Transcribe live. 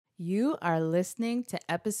You are listening to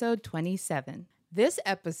episode 27. This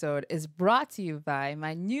episode is brought to you by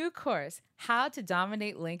my new course, How to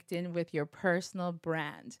Dominate LinkedIn with Your Personal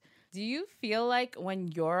Brand. Do you feel like when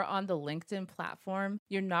you're on the LinkedIn platform,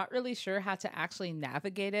 you're not really sure how to actually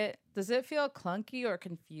navigate it? Does it feel clunky or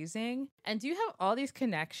confusing? And do you have all these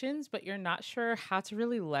connections, but you're not sure how to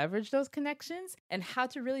really leverage those connections and how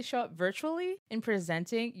to really show up virtually in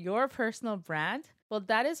presenting your personal brand? Well,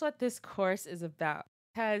 that is what this course is about.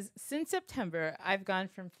 Because since September, I've gone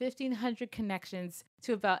from 1,500 connections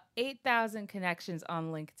to about 8,000 connections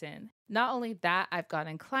on LinkedIn. Not only that, I've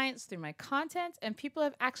gotten clients through my content, and people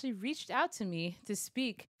have actually reached out to me to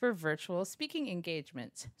speak for virtual speaking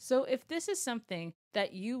engagements. So if this is something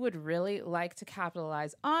that you would really like to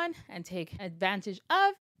capitalize on and take advantage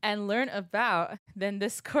of and learn about, then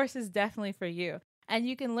this course is definitely for you. And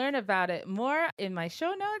you can learn about it more in my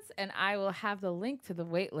show notes, and I will have the link to the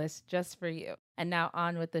waitlist just for you. And now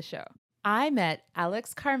on with the show. I met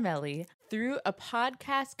Alex Carmelli through a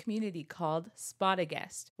podcast community called Spot a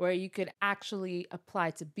Guest, where you could actually apply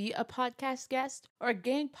to be a podcast guest or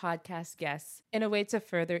gain podcast guests in a way to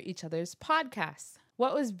further each other's podcasts.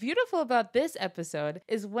 What was beautiful about this episode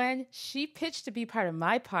is when she pitched to be part of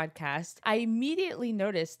my podcast, I immediately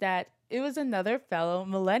noticed that it was another fellow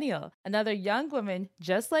millennial, another young woman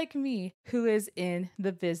just like me who is in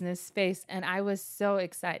the business space, and I was so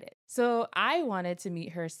excited. So I wanted to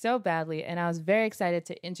meet her so badly, and I was very excited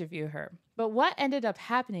to interview her. But what ended up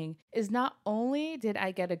happening is not only did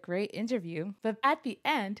I get a great interview, but at the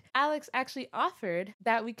end, Alex actually offered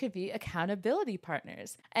that we could be accountability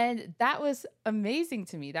partners. And that was amazing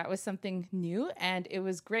to me. That was something new, and it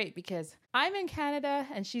was great because I'm in Canada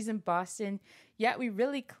and she's in Boston, yet we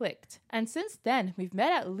really clicked. And since then, we've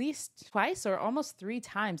met at least twice or almost 3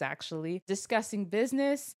 times actually, discussing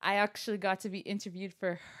business. I actually got to be interviewed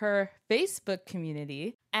for her Facebook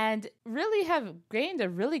community and really have gained a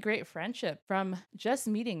really great friendship from just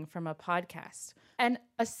meeting from a podcast. And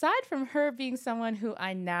aside from her being someone who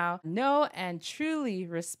I now know and truly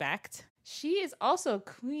respect, she is also a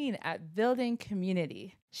queen at building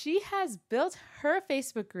community. She has built her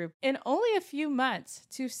Facebook group in only a few months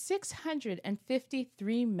to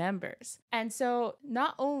 653 members. And so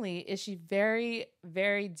not only is she very,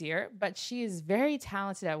 very dear, but she is very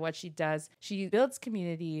talented at what she does. She builds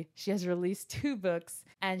community. She has released 2 books,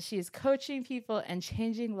 and she is coaching people and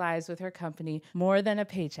changing lives with her company more than a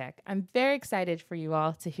paycheck. I'm very excited for you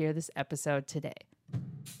all to hear this episode today.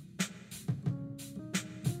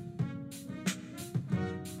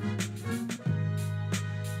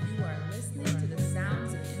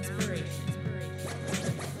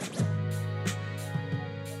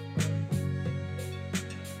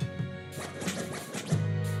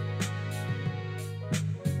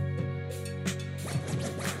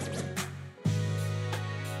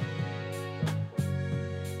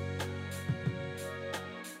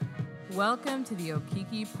 Welcome to the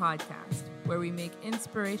Okiki Podcast, where we make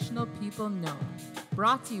inspirational people known.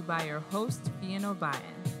 Brought to you by your host, Fian O'Brien.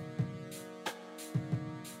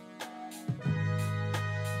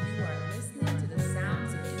 You are listening to the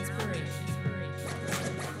sounds of inspiration.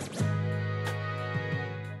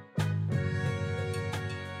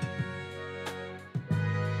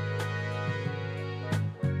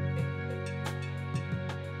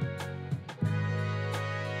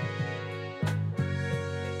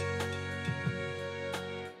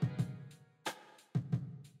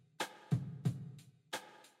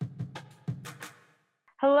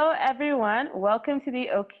 Hello, everyone. Welcome to the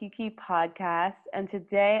Okiki Podcast. And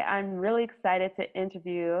today I'm really excited to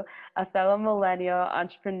interview a fellow millennial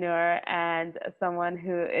entrepreneur and someone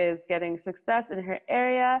who is getting success in her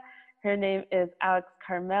area. Her name is Alex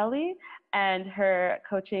Carmelli, and her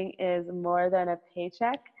coaching is More Than a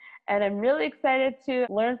Paycheck. And I'm really excited to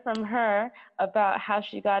learn from her about how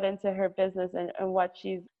she got into her business and what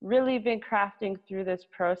she's really been crafting through this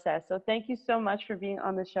process. So thank you so much for being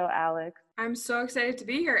on the show, Alex. I'm so excited to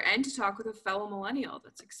be here and to talk with a fellow millennial.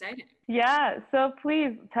 That's exciting. Yeah, so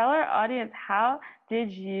please tell our audience, how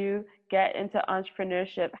did you get into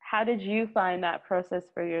entrepreneurship? How did you find that process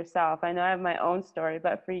for yourself? I know I have my own story,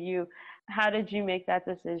 but for you, how did you make that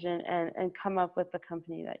decision and come up with the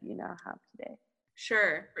company that you now have today?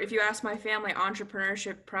 Sure. If you ask my family,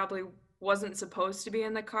 entrepreneurship probably wasn't supposed to be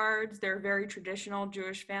in the cards. They're a very traditional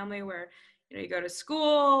Jewish family where you go to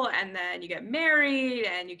school and then you get married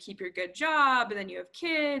and you keep your good job and then you have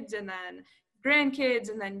kids and then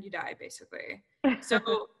grandkids and then you die, basically.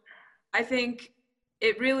 So I think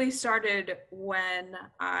it really started when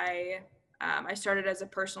I started as a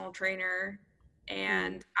personal trainer,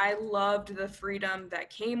 and I loved the freedom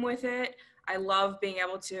that came with it. I love being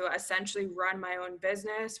able to essentially run my own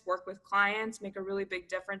business, work with clients, make a really big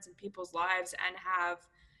difference in people's lives, and have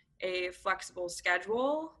a flexible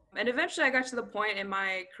schedule. And eventually I got to the point in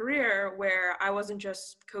my career where I wasn't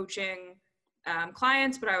just coaching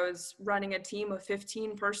clients, but I was running a team of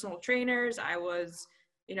 15 personal trainers. I was,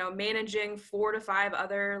 managing 4 to 5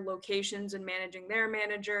 other locations and managing their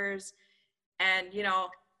managers. And,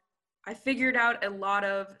 I figured out a lot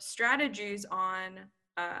of strategies on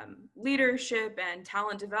leadership and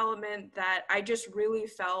talent development that I just really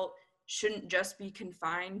felt shouldn't just be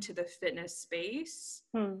confined to the fitness space.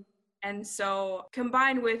 And so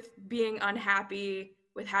combined with being unhappy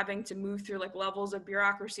with having to move through like levels of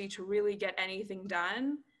bureaucracy to really get anything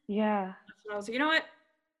done. Yeah. I was like, you know what?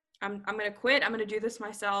 I'm going to quit. I'm going to do this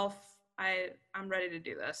myself. I'm ready to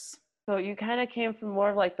do this. So you kind of came from more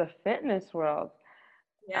of like the fitness world.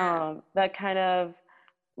 Yeah. That kind of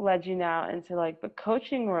led you now into like the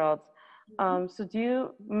coaching world. So do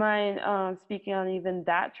you mind speaking on even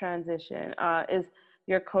that transition? Is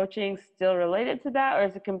your coaching still related to that, or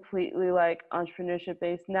is it completely like entrepreneurship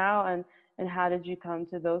based now? And how did you come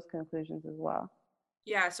to those conclusions as well?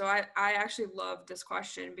 Yeah, so I actually love this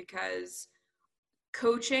question because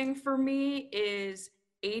coaching for me is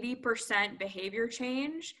 80% behavior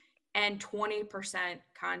change and 20%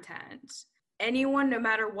 content. Anyone, no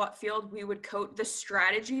matter what field, we would coach the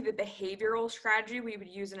strategy, the behavioral strategy, we would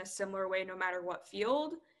use in a similar way no matter what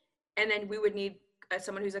field. And then we would need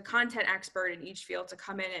someone who's a content expert in each field to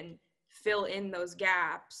come in and fill in those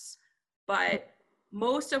gaps. But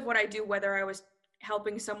most of what I do, whether I was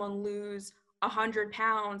helping someone lose 100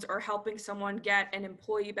 pounds or helping someone get an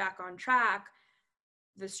employee back on track,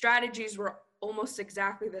 the strategies were almost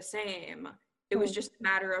exactly the same. It was just a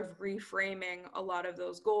matter of reframing a lot of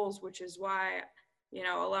those goals, which is why,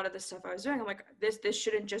 a lot of the stuff I was doing, I'm like, this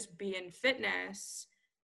shouldn't just be in fitness.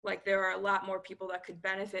 Like there are a lot more people that could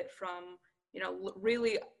benefit from,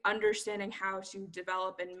 really understanding how to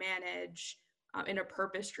develop and manage in a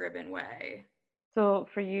purpose-driven way. So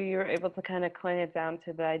for you, you were able to kind of coin it down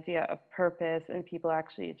to the idea of purpose and people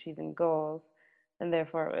actually achieving goals, and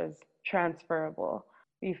therefore it was transferable.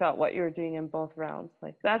 You felt what you were doing in both realms.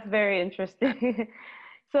 Like that's very interesting.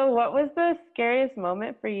 So what was the scariest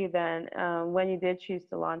moment for you then when you did choose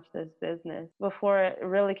to launch this business? Before it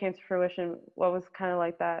really came to fruition, what was kind of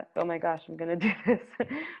like that, oh my gosh, I'm going to do this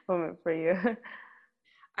moment for you?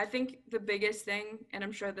 I think the biggest thing, and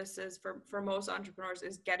I'm sure this is for most entrepreneurs,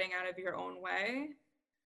 is getting out of your own way.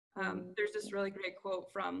 There's this really great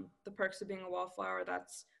quote from The Perks of Being a Wallflower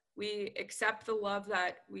that's, we accept the love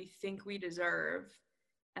that we think we deserve.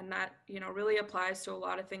 And that, really applies to a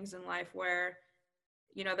lot of things in life where,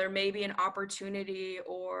 there may be an opportunity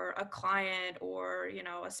or a client or,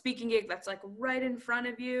 a speaking gig that's like right in front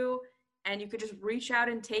of you and you could just reach out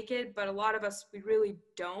and take it. But a lot of us, we really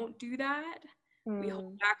don't do that. We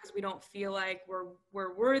hold back because we don't feel like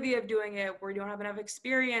we're worthy of doing it. We don't have enough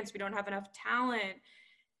experience. We don't have enough talent.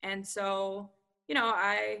 And so,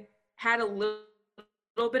 I had a little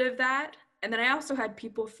bit of that. And then I also had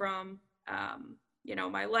people from,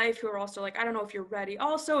 my life who are also like, I don't know if you're ready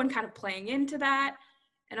also, and kind of playing into that.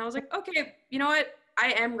 And I was like, okay, you know what?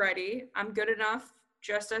 I am ready. I'm good enough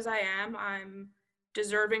just as I am. I'm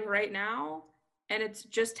deserving right now. And it's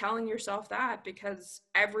just telling yourself that because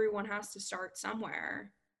everyone has to start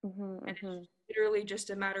somewhere. And it's literally just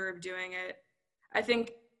a matter of doing it. I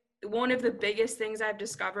think one of the biggest things I've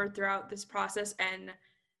discovered throughout this process and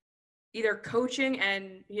either coaching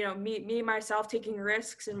and, me myself taking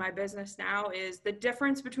risks in my business now is the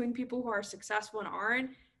difference between people who are successful and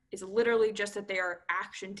aren't is literally just that they are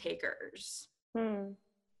action takers.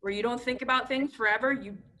 Where you don't think about things forever,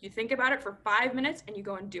 you think about it for 5 minutes and you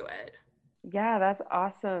go and do it. Yeah, that's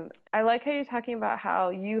awesome. I like how you're talking about how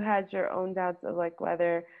you had your own doubts of like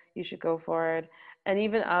whether you should go forward, and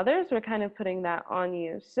even others were kind of putting that on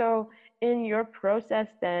you. So in your process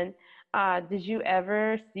then, did you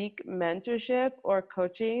ever seek mentorship or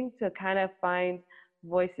coaching to kind of find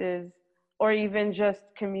voices or even just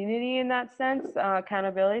community in that sense,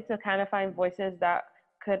 accountability to kind of find voices that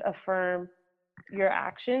could affirm your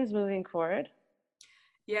actions moving forward?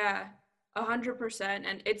 Yeah, 100%.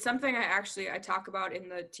 And it's something I talk about in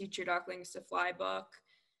the Teach Your Ducklings to Fly book.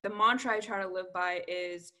 The mantra I try to live by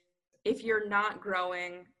is if you're not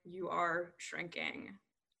growing, you are shrinking.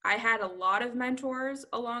 I had a lot of mentors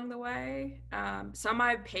along the way. Some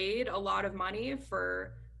I paid a lot of money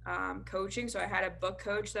for coaching. So I had a book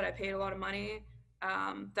coach that I paid a lot of money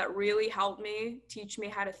that really helped me teach me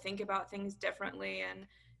how to think about things differently and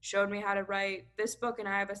showed me how to write this book. And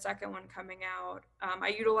I have a second one coming out. I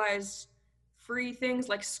utilized free things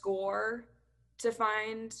like Score to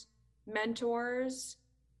find mentors,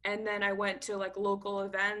 and then I went to like local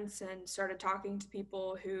events and started talking to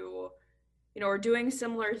people who, you know, are doing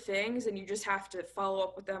similar things, and you just have to follow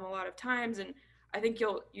up with them a lot of times. And I think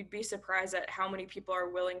you'd be surprised at how many people are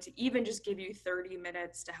willing to even just give you 30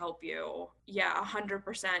 minutes to help you. Yeah,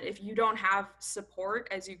 100%. If you don't have support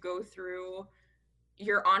as you go through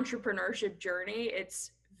your entrepreneurship journey,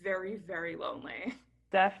 it's very, very lonely.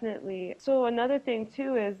 Definitely. So another thing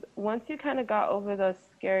too is once you kind of got over those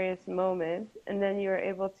scariest moments and then you were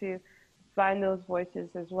able to find those voices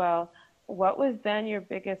as well, what was then your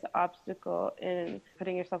biggest obstacle in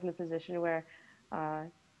putting yourself in a position where uh,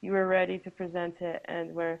 you were ready to present it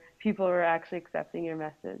and where people were actually accepting your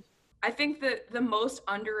message? I think that the most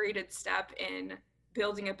underrated step in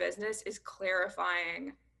building a business is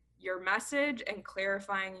clarifying your message and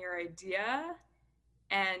clarifying your idea.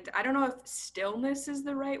 And I don't know if stillness is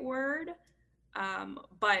the right word,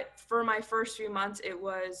 but for my first few months, it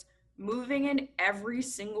was moving in every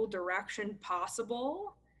single direction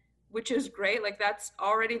possible, which is great. Like, that's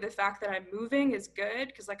already, the fact that I'm moving is good,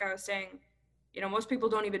 because like I was saying, you know, most people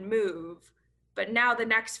don't even move. But now the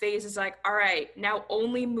next phase is like, all right, now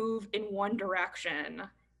only move in one direction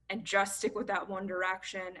and just stick with that one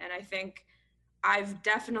direction. And I think I've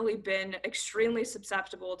definitely been extremely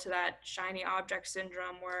susceptible to that shiny object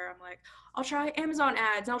syndrome, where I'm like, I'll try Amazon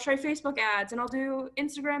ads, and I'll try Facebook ads, and I'll do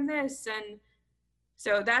Instagram this. And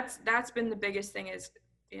so that's been the biggest thing, is,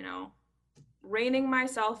 you know, reining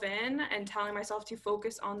myself in and telling myself to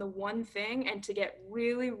focus on the one thing and to get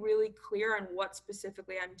really, really clear on what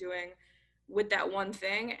specifically I'm doing with that one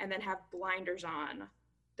thing, and then have blinders on.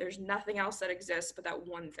 There's nothing else that exists but that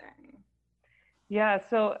one thing. Yeah,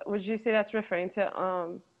 so would you say that's referring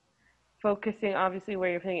to focusing obviously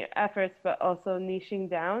where you're putting your efforts, but also niching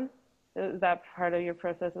down? Is that part of your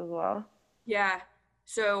process as well? Yeah.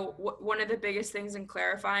 So one of the biggest things in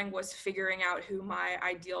clarifying was figuring out who my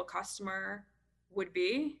ideal customer would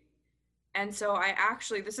be. And so I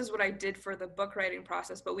actually, this is what I did for the book writing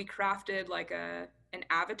process, but we crafted like an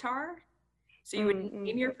avatar. So you would Mm-hmm.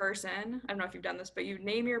 name your person. I don't know if you've done this, but you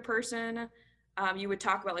name your person. You would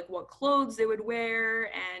talk about like what clothes they would wear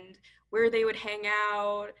and where they would hang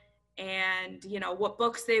out, and, you know, what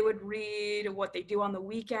books they would read, what they do on the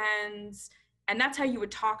weekends. And that's how you would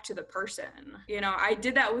talk to the person. You know, I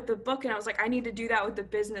did that with the book, and I was like, I need to do that with the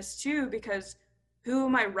business too, because who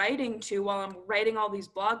am I writing to while I'm writing all these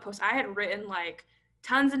blog posts? I had written like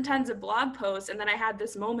tons and tons of blog posts, and then I had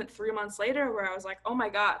this moment 3 months later where I was like, oh my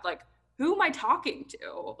God, like, who am I talking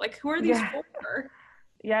to? Like, who are these Yeah. for?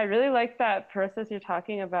 Yeah, I really like that process you're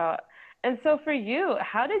talking about. And so for you,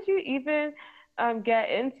 how did you even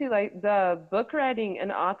get into like the book writing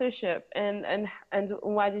and authorship, and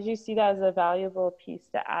why did you see that as a valuable piece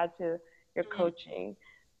to add to your coaching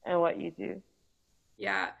and what you do?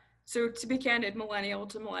 Yeah. So to be candid, millennial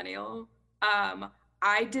to millennial,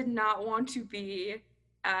 I did not want to be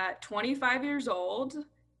 25 years old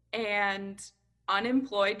and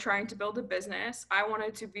unemployed trying to build a business. I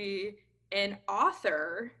wanted to be an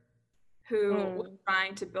author who was Mm,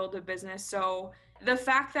 trying to build a business. So the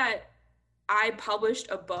fact that I published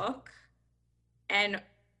a book and,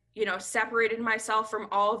 you know, separated myself from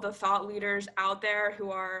all of the thought leaders out there who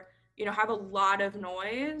are, you know, have a lot of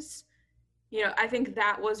noise, you know, I think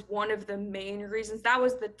that was one of the main reasons. That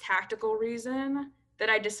was the tactical reason that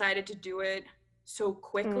I decided to do it so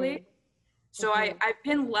quickly. mm, So mm-hmm. I've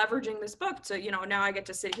been leveraging this book to, you know, now I get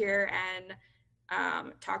to sit here and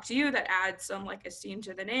talk to you. That adds some like esteem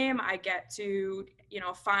to the name. I get to, you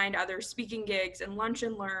know, find other speaking gigs and lunch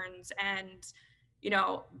and learns, and, you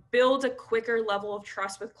know, build a quicker level of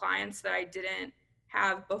trust with clients that I didn't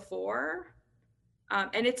have before.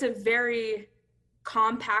 And it's a very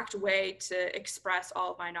compact way to express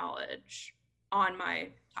all of my knowledge on my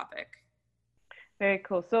topic. Very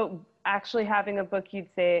cool. So actually having a book, you'd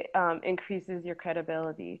say, increases your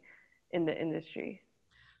credibility in the industry.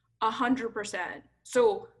 100%.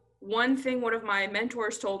 So one thing one of my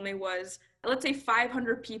mentors told me was, let's say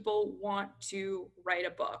 500 people want to write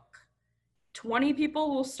a book. 20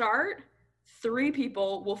 people will start, 3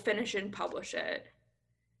 people will finish and publish it.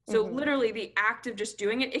 So Mm-hmm. literally the act of just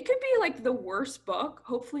doing it, it could be like the worst book.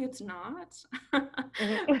 Hopefully it's not.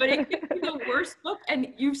 But it could be the worst book,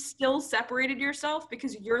 and you've still separated yourself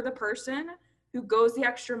because you're the person who goes the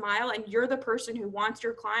extra mile, and you're the person who wants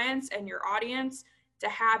your clients and your audience to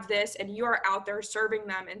have this, and you are out there serving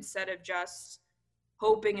them instead of just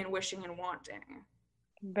hoping and wishing and wanting.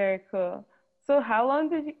 Very cool. So how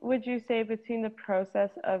long would you say between the process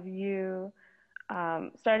of you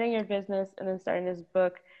starting your business and then starting this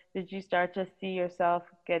book, did you start to see yourself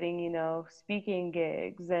getting, speaking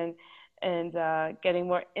gigs and getting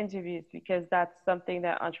more interviews, because that's something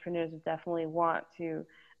that entrepreneurs definitely want to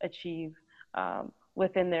achieve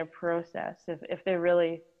within their process if they're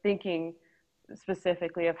really thinking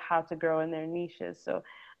specifically of how to grow in their niches. So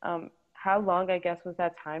how long, I guess, was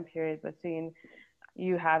that time period between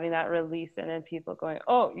you having that release and then people going,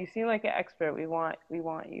 oh, you seem like an expert, we want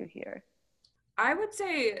you here? I would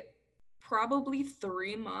say probably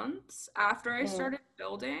 3 months after I started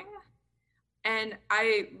building. And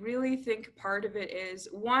I really think part of it is,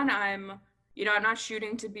 one, I'm not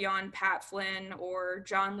shooting to be on Pat Flynn or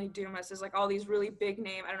John Lee Dumas. Is like all these really big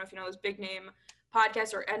name, I don't know if you know those big name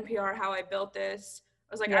podcasts, or NPR, How I Built This.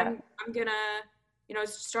 I was like, Yeah. I'm gonna,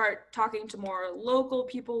 start talking to more local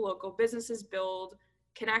people, local businesses, build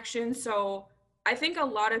connections. So I think a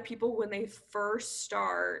lot of people, when they first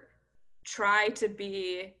start, try to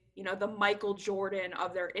be, the Michael Jordan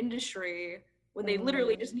of their industry, when they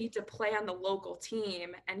literally just need to play on the local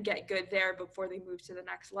team and get good there before they move to the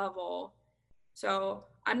next level. So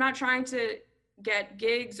I'm not trying to get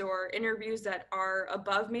gigs or interviews that are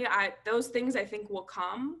above me. Those things I think will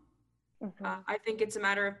come. I think it's a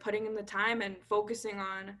matter of putting in the time and focusing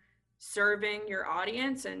on serving your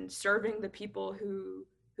audience and serving the people who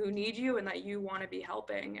need you and that you want to be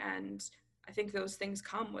helping. And I think those things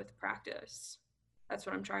come with practice. That's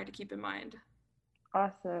what I'm trying to keep in mind.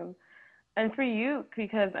 Awesome. And for you,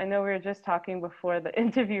 because I know we were just talking before the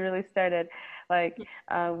interview really started, like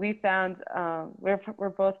we found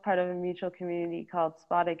we're both part of a mutual community called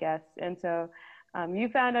Spot a Guest. And so you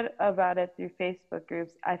found out about it through Facebook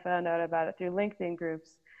groups. I found out about it through LinkedIn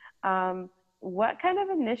groups. What kind of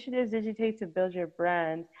initiatives did you take to build your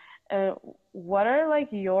brand? And what are like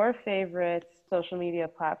your favorite social media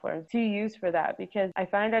platforms to use for that? Because I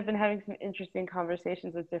find I've been having some interesting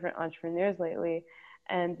conversations with different entrepreneurs lately,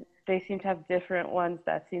 and they seem to have different ones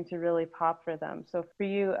that seem to really pop for them. So for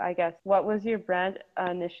you, I guess, what was your brand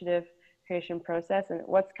initiative creation process, and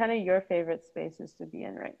what's kind of your favorite spaces to be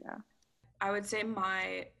in right now? I would say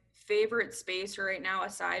my favorite space right now,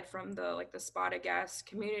 aside from the Spot a Guest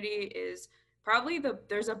community, is probably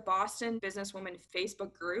there's a Boston businesswoman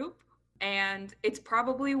Facebook group, and it's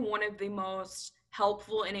probably one of the most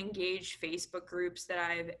helpful and engaged Facebook groups that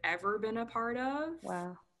I've ever been a part of.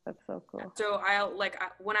 Wow. That's so cool. So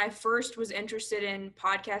when I first was interested in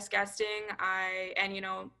podcast guesting,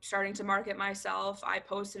 starting to market myself, I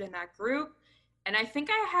posted in that group, and I think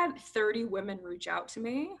I had 30 women reach out to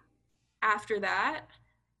me after that.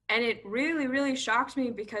 And it really, really shocked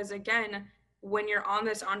me, because again, when you're on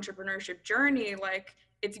this entrepreneurship journey, like,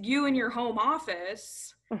 it's you in your home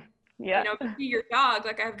office. Yeah. Maybe your dog,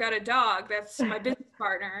 like I've got a dog, that's my business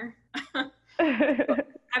partner.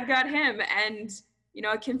 I've got him, and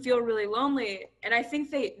it can feel really lonely. And I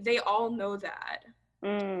think they all know that.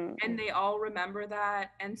 And they all remember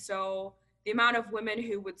that. And so the amount of women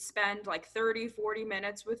who would spend like 30, 40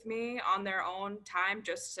 minutes with me on their own time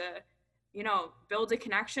just to, build a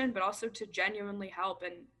connection, but also to genuinely help.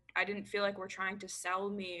 And I didn't feel like we're trying to sell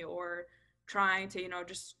me or trying to,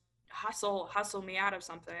 just hustle me out of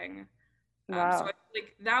something. Wow. So I feel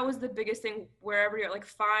like that was the biggest thing, wherever you're, like,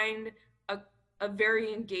 find a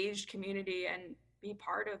very engaged community and be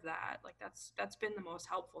part of that. Like, that's been the most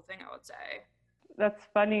helpful thing, I would say. That's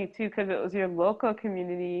funny too, because it was your local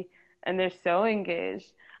community and they're so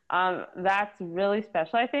engaged. That's really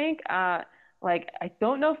special, I think. Like, I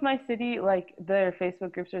don't know if my city, like, their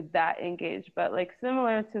Facebook groups are that engaged, but like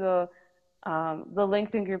similar to the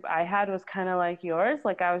LinkedIn group I had was kind of like yours.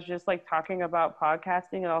 Like, I was just like talking about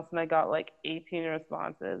podcasting, and all of a sudden I got like 18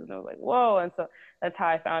 responses, and I was like, whoa. And so that's how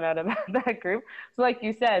I found out about that group. So like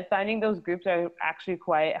you said, finding those groups are actually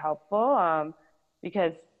quite helpful,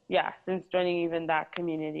 because yeah, since joining even that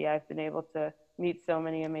community, I've been able to meet so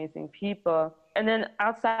many amazing people. And then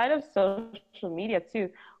outside of social media too,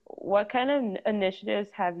 what kind of initiatives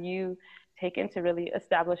have you taken to really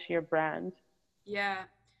establish your brand? Yeah.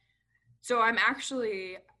 So I'm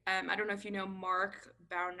actually, I don't know if you know Mark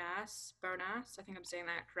Bowness, I think I'm saying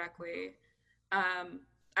that correctly.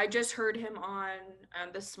 I just heard him on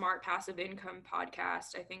the Smart Passive Income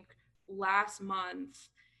podcast, I think last month.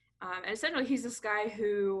 And essentially, he's this guy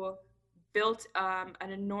who built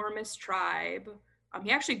an enormous tribe.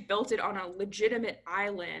 He actually built it on a legitimate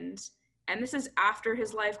island. And this is after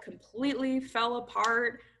his life completely fell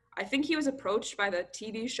apart. I think he was approached by the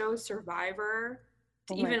TV show Survivor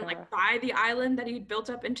to even like buy the island that he'd built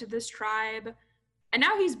up into this tribe. And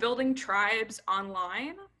now he's building tribes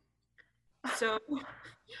online. So,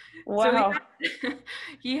 wow. So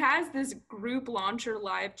he has this group launcher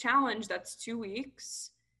live challenge that's 2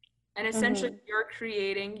 weeks. And essentially you're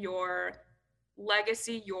creating your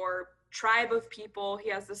legacy, your tribe of people. He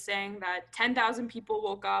has the saying that 10,000 people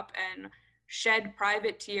woke up and shed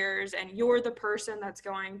private tears, and you're the person that's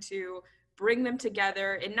going to bring them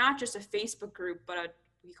together in not just a Facebook group, but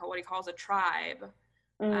what he calls a tribe.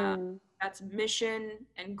 That's mission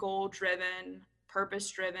and goal driven, purpose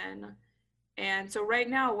driven. And so right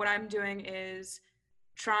now what I'm doing is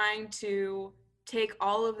trying to take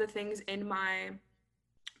all of the things in my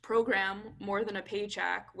program, More Than a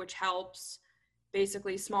Paycheck, which helps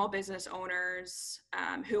basically small business owners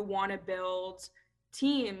who want to build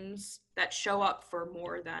teams that show up for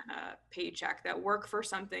more than a paycheck, that work for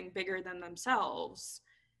something bigger than themselves.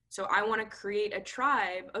 So I want to create a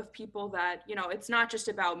tribe of people that, you know, it's not just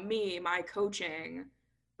about me, my coaching,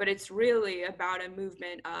 but it's really about a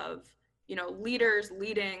movement of, you know, leaders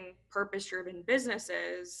leading purpose-driven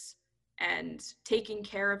businesses and taking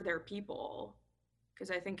care of their people.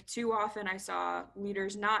 Because I think too often I saw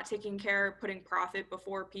leaders not taking care, putting profit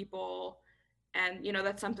before people. And, you know,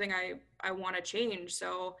 that's something I want to change.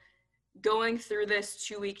 So going through this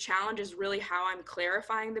 2-week challenge is really how I'm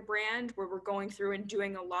clarifying the brand, where we're going through and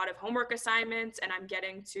doing a lot of homework assignments, and I'm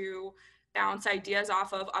getting to bounce ideas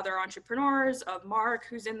off of other entrepreneurs, of Mark,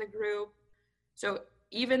 who's in the group. So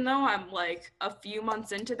even though I'm like a few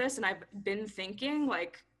months into this and I've been thinking,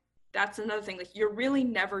 like, that's another thing, like, you're really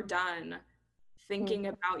never done thinking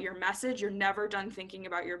about your message. You're never done thinking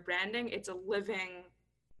about your branding. It's a living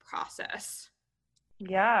process.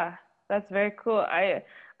 Yeah, that's very cool.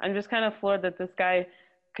 I'm just kind of floored that this guy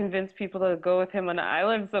convinced people to go with him on an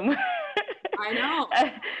island somewhere. I know.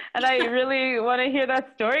 And I really want to hear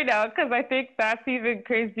that story now, because I think that's even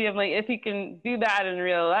crazy. I'm like, if he can do that in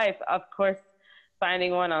real life, of course,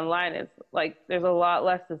 finding one online is like, there's a lot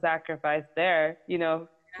less to sacrifice there. You know,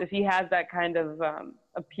 if he has that kind of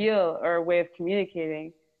appeal or a way of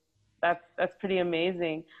communicating, that's pretty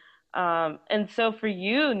amazing. And so for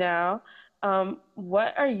you now,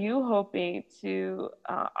 what are you hoping to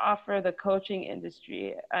offer the coaching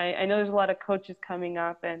industry? I know there's a lot of coaches coming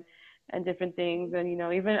up and different things. And, you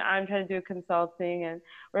know, even I'm trying to do consulting, and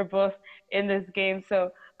we're both in this game.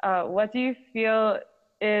 So what do you feel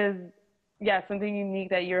is, something unique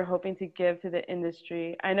that you're hoping to give to the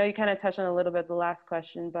industry? I know you kind of touched on a little bit the last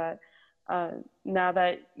question, but now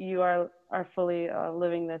that you are fully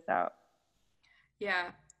living this out. Yeah.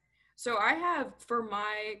 So I have, for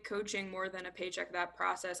my coaching More Than a Paycheck, that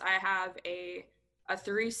process, I have a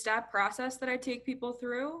 3-step process that I take people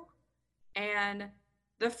through. And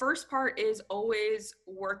the first part is always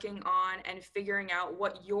working on and figuring out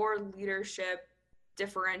what your leadership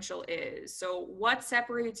differential is. So what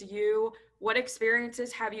separates you? What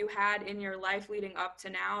experiences have you had in your life leading up to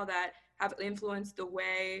now that have influenced the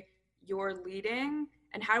way you're leading?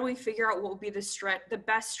 And how do we figure out what would be the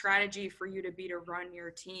best strategy for you to run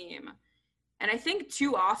your team? And I think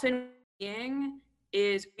too often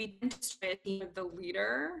is we tend to fit the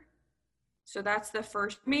leader. So that's the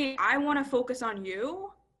first. Me, I want to focus on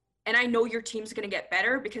you. And I know your team's going to get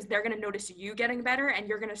better because they're going to notice you getting better and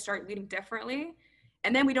you're going to start leading differently.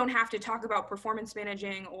 And then we don't have to talk about performance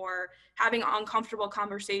managing or having uncomfortable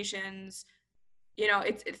conversations. You know,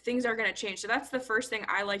 things are going to change. So that's the first thing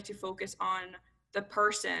I like to focus on, the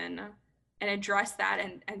person, and address that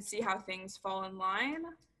and see how things fall in line.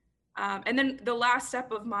 And then the last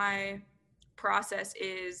step of my process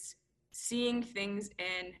is seeing things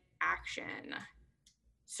in action.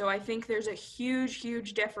 So I think there's a huge,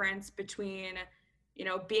 huge difference between, you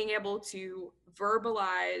know, being able to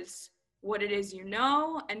verbalize what it is you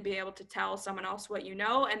know and be able to tell someone else what you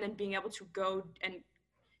know, and then being able to go and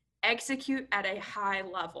execute at a high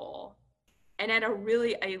level and at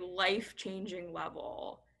a life-changing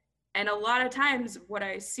level. And a lot of times what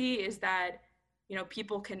I see is that, you know,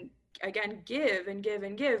 people can, again, give and give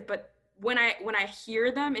and give, but when I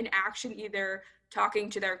hear them in action, either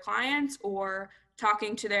talking to their clients or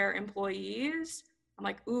talking to their employees, I'm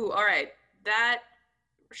like, ooh, all right,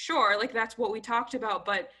 sure, like that's what we talked about,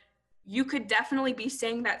 but you could definitely be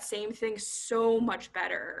saying that same thing so much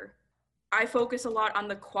better. I focus a lot on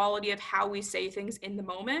the quality of how we say things in the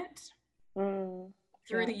moment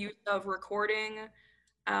through the use of recording.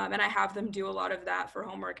 And I have them do a lot of that for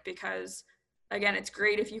homework because, again, it's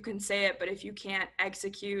great if you can say it, but if you can't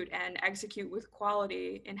execute with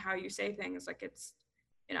quality in how you say things, like it's,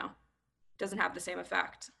 you know, doesn't have the same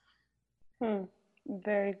effect.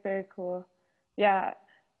 Very, very cool. Yeah.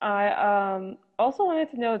 I also wanted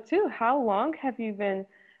to know too, how long have you been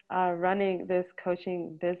running this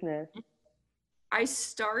coaching business? I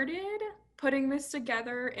started putting this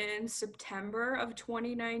together in September of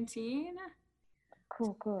 2019.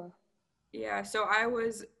 Cool. Yeah, so I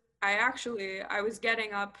was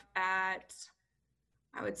getting up at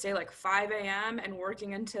I would say like 5 a.m. and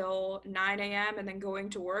working until 9 a.m. and then going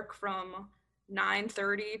to work from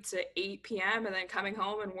 9:30 to 8 p.m. and then coming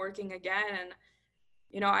home and working again. And,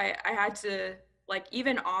 I had to like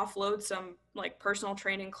even offload some like personal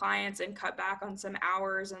training clients and cut back on some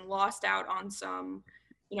hours and lost out on some,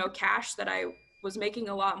 cash that I was making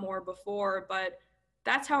a lot more before. But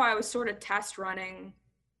that's how I was sort of test running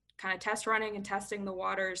and testing the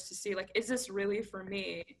waters to see like, is this really for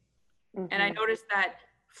me? And I noticed that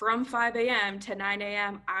from 5 a.m. to 9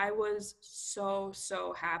 a.m., I was so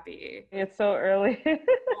happy. It's so early.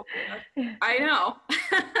 I know.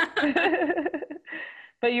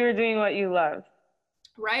 But you were doing what you loved.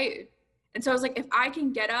 Right. And so I was like, if I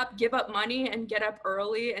can get up, give up money and get up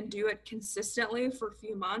early and do it consistently for a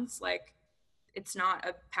few months, like it's not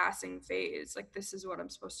a passing phase. Like this is what I'm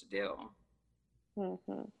supposed to do.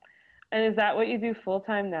 Mm-hmm. And is that what you do full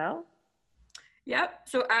time now? Yep.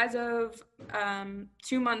 So as of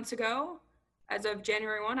 2 months ago, as of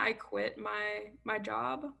January 1, I quit my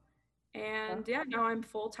job. And now I'm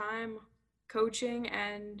full time coaching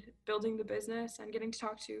and building the business and getting to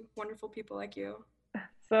talk to wonderful people like you.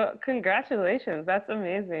 So congratulations. That's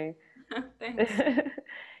amazing. Thanks.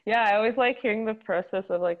 Yeah, I always like hearing the process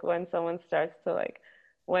of like when someone starts to like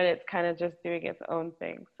when it's kind of just doing its own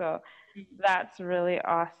thing. So that's really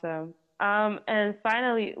awesome. And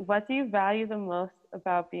finally, what do you value the most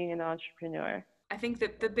about being an entrepreneur? I think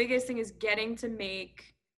that the biggest thing is getting to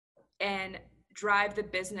make and drive the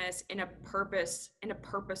business in a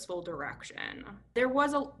purposeful direction. There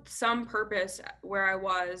was some purpose where I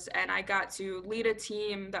was, and I got to lead a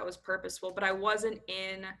team that was purposeful, but I wasn't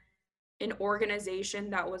in an organization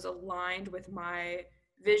that was aligned with my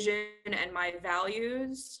vision and my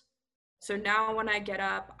values. So now when I get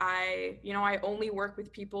up, I only work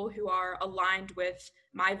with people who are aligned with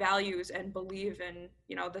my values and believe in,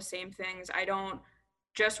 the same things. I don't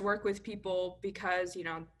just work with people because,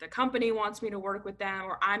 the company wants me to work with them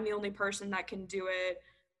or I'm the only person that can do it.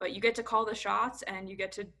 But you get to call the shots and you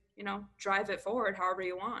get to, drive it forward however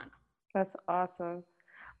you want. That's awesome.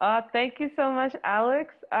 Thank you so much,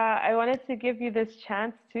 Alex. I wanted to give you this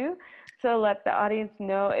chance too to let the audience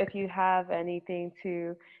know if you have anything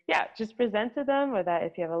to, just present to them, or that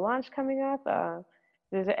if you have a launch coming up,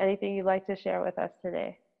 is there anything you'd like to share with us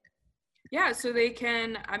today? Yeah, so they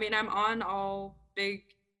can, I'm on all big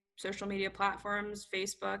social media platforms,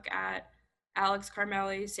 Facebook at Alex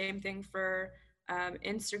Carmelli, same thing for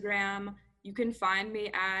Instagram. You can find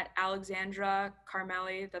me at Alexandra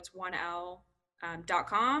Carmelli, that's 1L,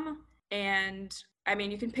 .com. And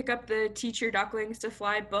you can pick up the Teach Your Ducklings to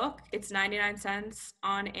Fly book. It's 99 cents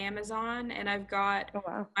on Amazon. And I've got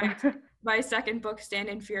my second book, Stand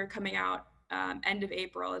in Fear, coming out end of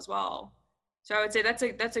April as well. So I would say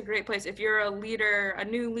that's a great place. If you're a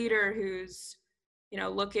new leader who's,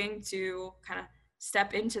 looking to kind of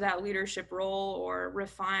step into that leadership role or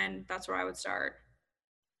refine, that's where I would start.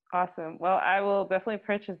 Awesome. Well, I will definitely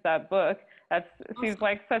purchase that book. That seems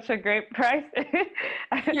like such a great price.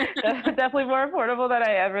 Definitely more affordable than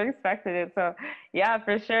I ever expected it. So yeah,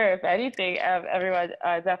 for sure. If anything, everyone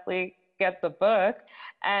definitely get the book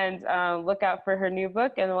and look out for her new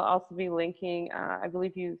book. And we'll also be linking, I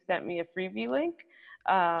believe you sent me a freebie link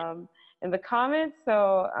in the comments.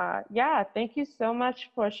 So thank you so much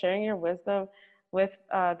for sharing your wisdom with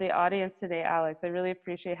the audience today, Alex. I really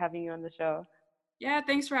appreciate having you on the show. Yeah,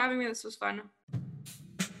 thanks for having me. This was fun.